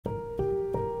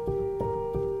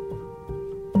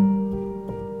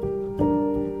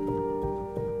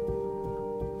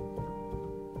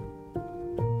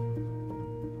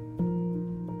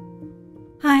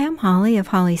Holly of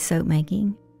Holly's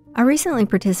Soapmaking. I recently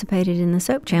participated in the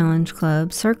Soap Challenge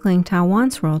Club circling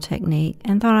Taiwan Swirl technique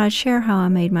and thought I'd share how I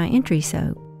made my entry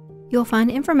soap. You'll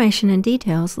find information and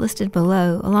details listed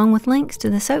below along with links to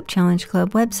the Soap Challenge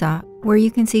Club website where you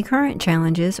can see current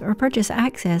challenges or purchase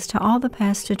access to all the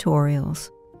past tutorials.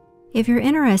 If you're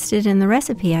interested in the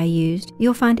recipe I used,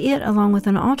 you'll find it along with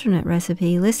an alternate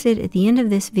recipe listed at the end of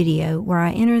this video where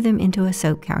I enter them into a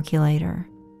soap calculator.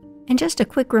 And just a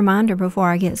quick reminder before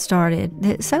I get started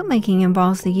that soap making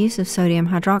involves the use of sodium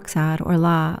hydroxide or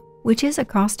lye, which is a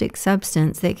caustic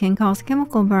substance that can cause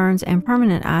chemical burns and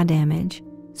permanent eye damage.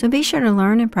 So be sure to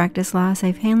learn and practice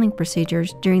lye-safe handling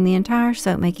procedures during the entire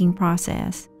soap making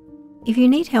process. If you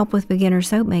need help with beginner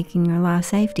soap making or lye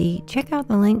safety, check out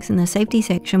the links in the safety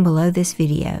section below this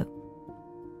video.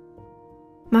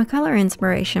 My color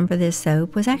inspiration for this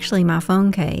soap was actually my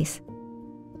phone case.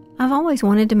 I've always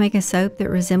wanted to make a soap that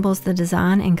resembles the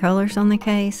design and colors on the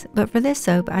case, but for this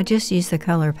soap I just used the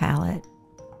color palette.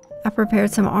 I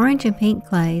prepared some orange and pink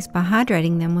clays by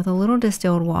hydrating them with a little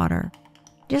distilled water,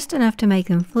 just enough to make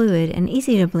them fluid and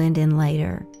easy to blend in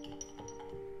later.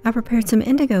 I prepared some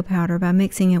indigo powder by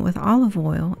mixing it with olive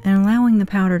oil and allowing the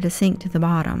powder to sink to the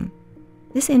bottom.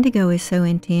 This indigo is so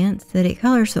intense that it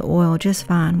colors the oil just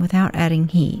fine without adding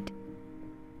heat.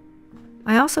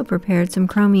 I also prepared some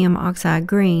chromium oxide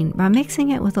green by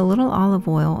mixing it with a little olive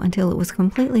oil until it was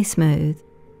completely smooth.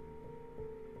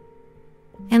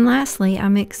 And lastly, I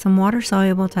mixed some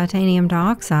water-soluble titanium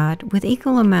dioxide with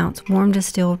equal amounts warm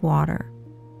distilled water.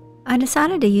 I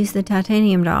decided to use the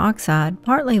titanium dioxide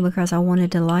partly because I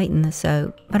wanted to lighten the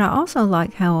soap, but I also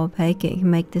like how opaque it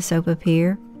can make the soap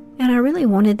appear, and I really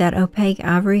wanted that opaque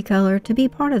ivory color to be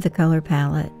part of the color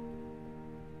palette.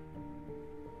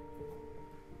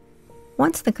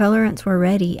 Once the colorants were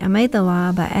ready, I made the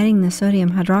lye by adding the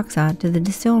sodium hydroxide to the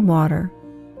distilled water.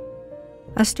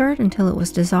 I stirred until it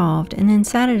was dissolved and then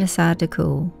set it aside to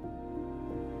cool.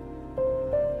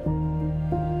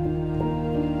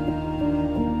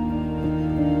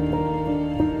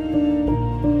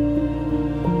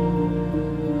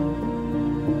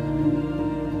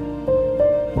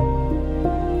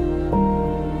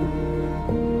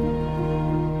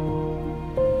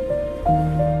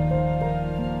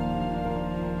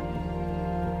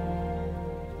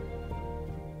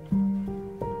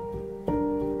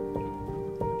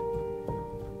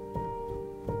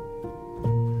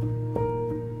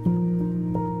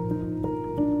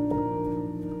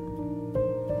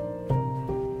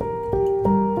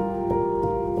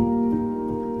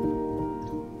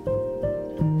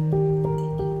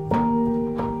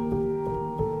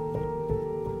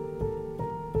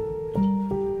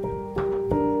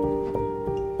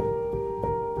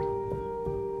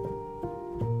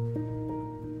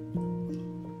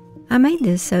 I made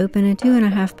this soap in a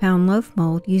 2.5 pound loaf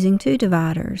mold using 2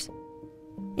 dividers.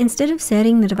 Instead of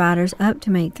setting the dividers up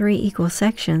to make 3 equal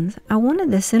sections, I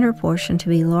wanted the center portion to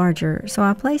be larger, so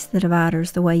I placed the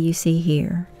dividers the way you see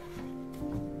here.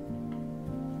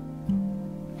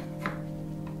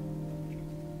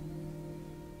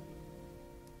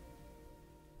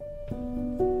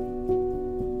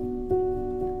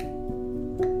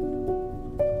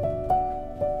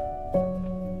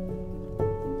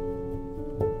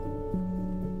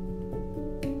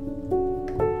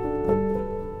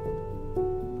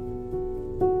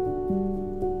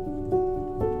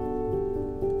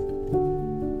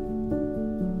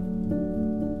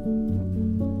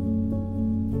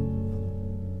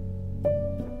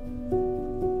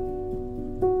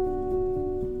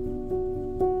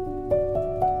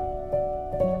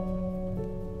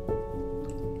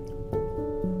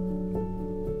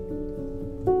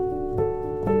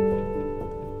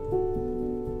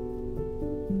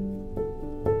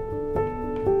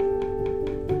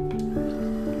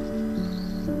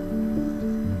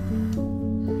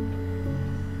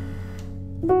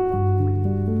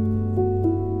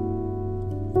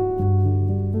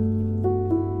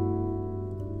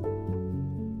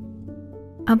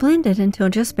 I blended until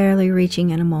just barely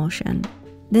reaching an emulsion,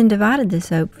 then divided the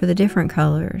soap for the different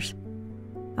colors.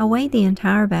 I weighed the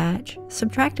entire batch,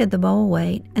 subtracted the bowl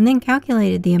weight, and then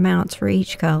calculated the amounts for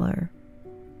each color.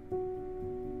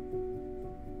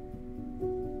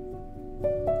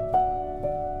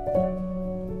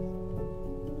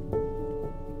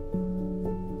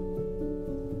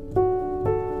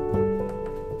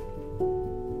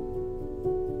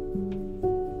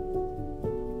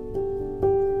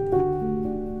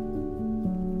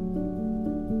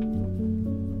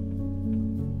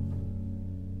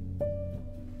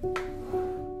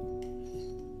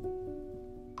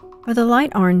 For the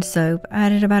light orange soap, I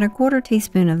added about 1/4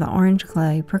 teaspoon of the orange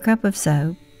clay per cup of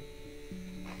soap.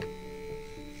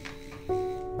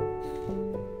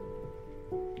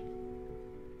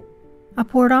 I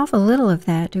poured off a little of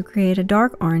that to create a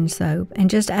dark orange soap and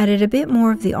just added a bit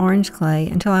more of the orange clay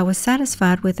until I was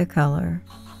satisfied with the color.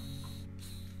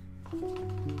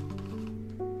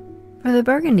 For the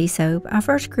burgundy soap, I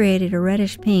first created a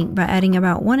reddish pink by adding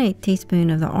about 1/8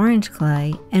 teaspoon of the orange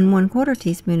clay and 1/4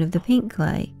 teaspoon of the pink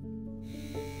clay.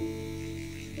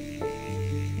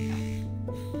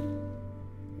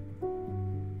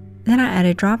 Then I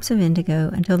added drops of indigo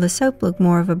until the soap looked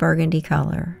more of a burgundy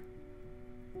color.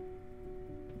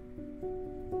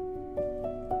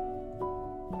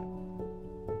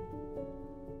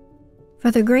 For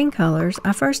the green colors,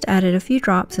 I first added a few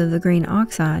drops of the green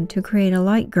oxide to create a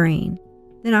light green.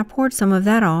 Then I poured some of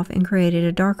that off and created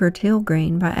a darker teal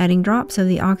green by adding drops of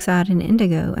the oxide and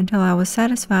indigo until I was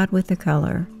satisfied with the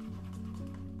color.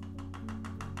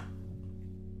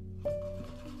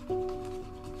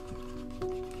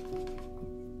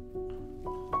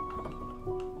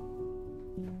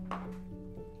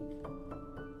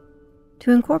 To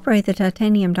incorporate the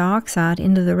titanium dioxide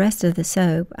into the rest of the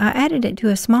soap, I added it to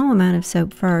a small amount of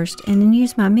soap first and then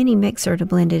used my mini mixer to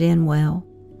blend it in well.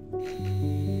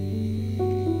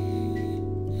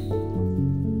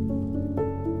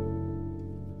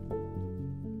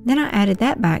 Then I added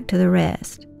that back to the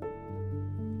rest.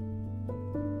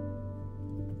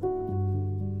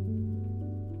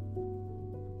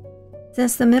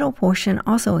 Since the middle portion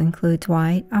also includes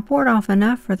white, I poured off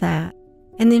enough for that,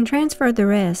 and then transferred the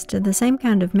rest to the same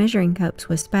kind of measuring cups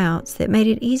with spouts that made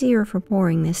it easier for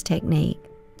pouring this technique.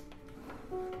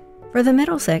 For the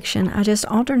middle section, I just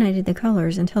alternated the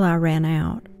colors until I ran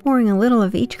out, pouring a little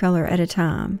of each color at a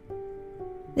time.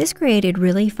 This created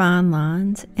really fine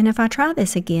lines, and if I try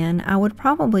this again, I would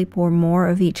probably pour more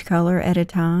of each color at a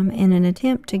time in an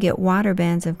attempt to get wider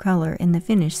bands of color in the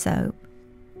finished soap.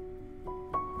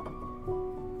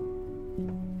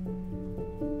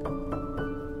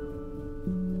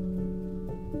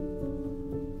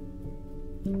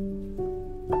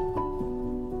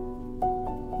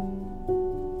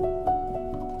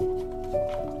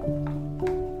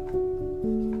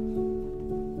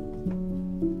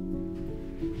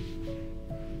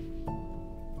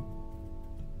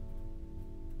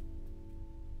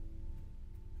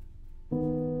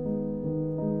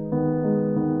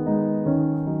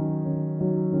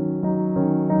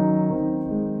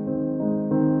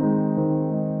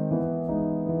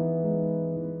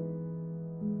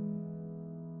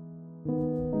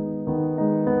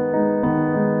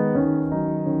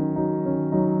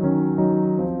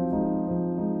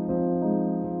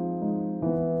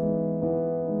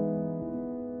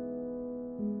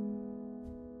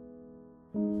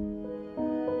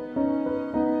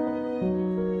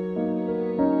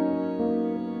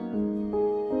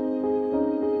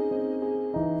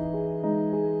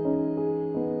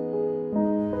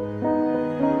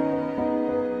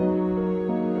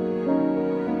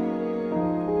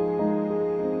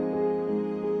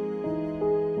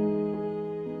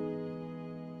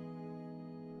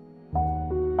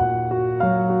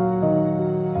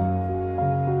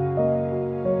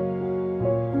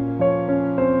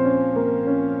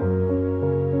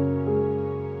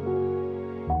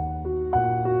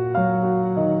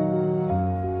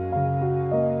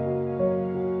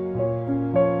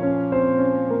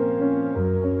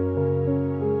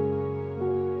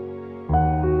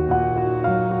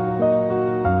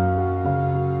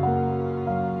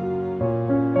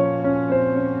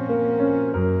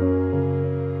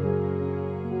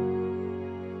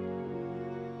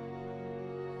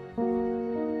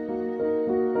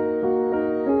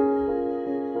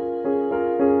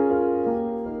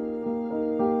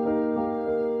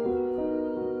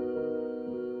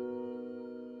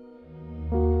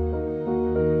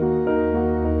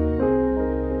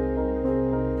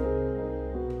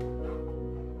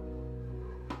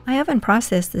 I oven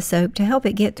processed the soap to help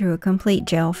it get through a complete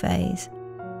gel phase.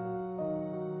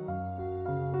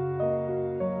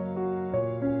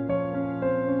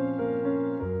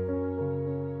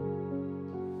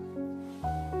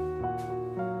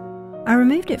 I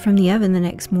removed it from the oven the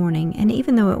next morning, and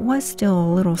even though it was still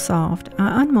a little soft,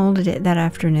 I unmolded it that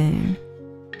afternoon.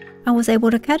 I was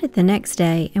able to cut it the next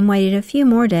day and waited a few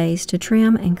more days to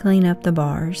trim and clean up the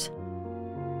bars.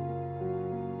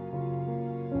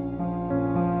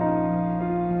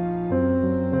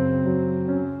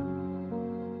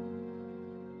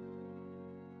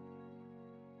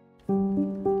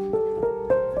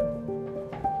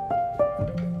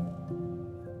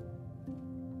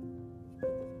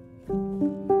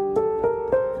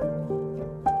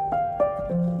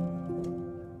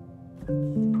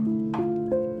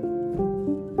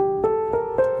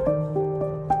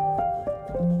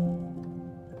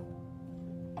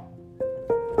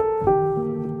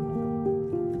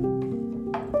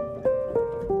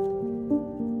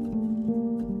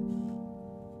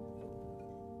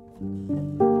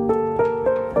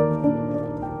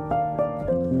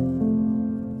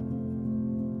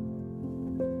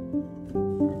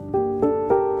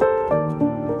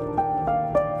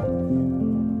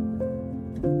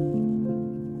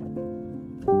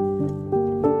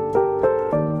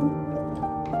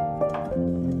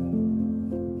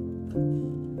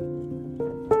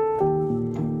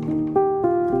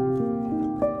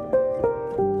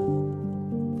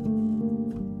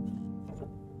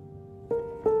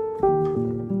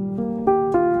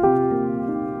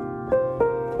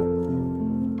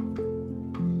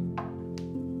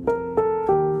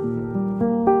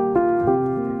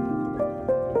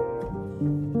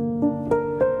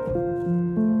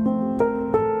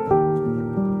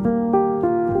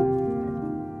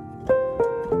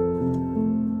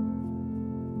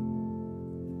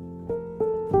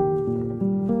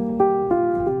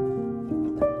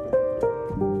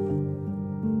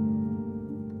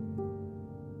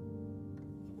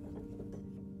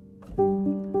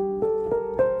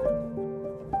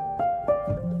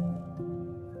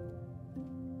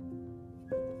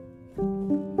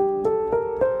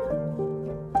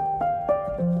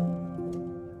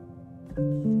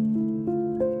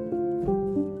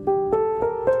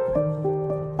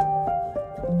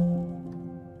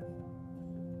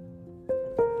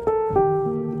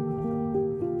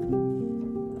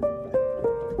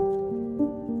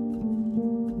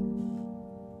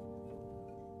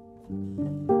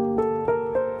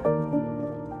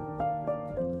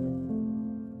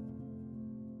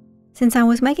 Since I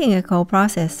was making a cold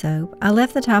process soap, I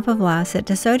left the top of lye set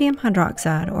to sodium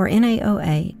hydroxide or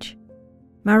NaOH.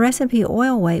 My recipe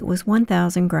oil weight was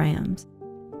 1,000 grams.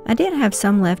 I did have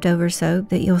some leftover soap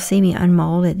that you'll see me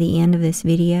unmold at the end of this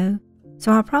video,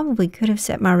 so I probably could have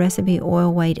set my recipe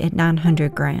oil weight at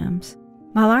 900 grams.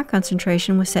 My lye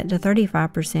concentration was set to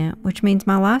 35%, which means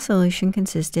my lye solution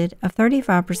consisted of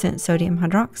 35% sodium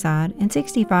hydroxide and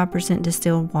 65%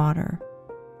 distilled water.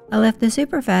 I left the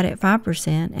superfat at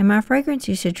 5% and my fragrance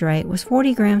usage rate was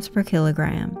 40 grams per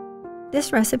kilogram.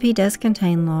 This recipe does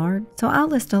contain lard, so I'll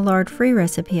list a lard-free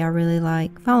recipe I really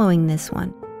like following this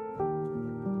one.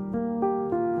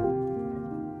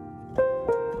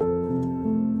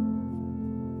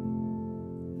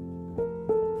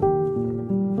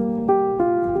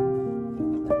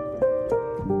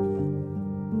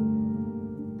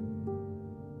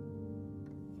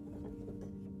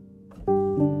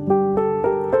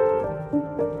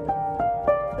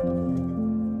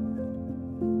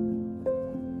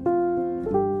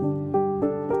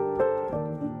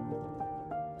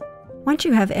 Once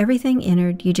you have everything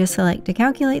entered, you just select to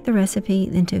calculate the recipe,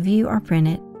 then to view or print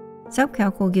it.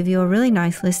 SOAPCALC will give you a really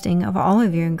nice listing of all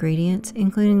of your ingredients,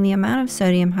 including the amount of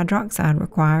sodium hydroxide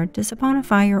required to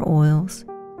saponify your oils.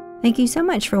 Thank you so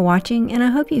much for watching, and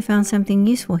I hope you found something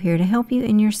useful here to help you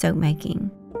in your soap making.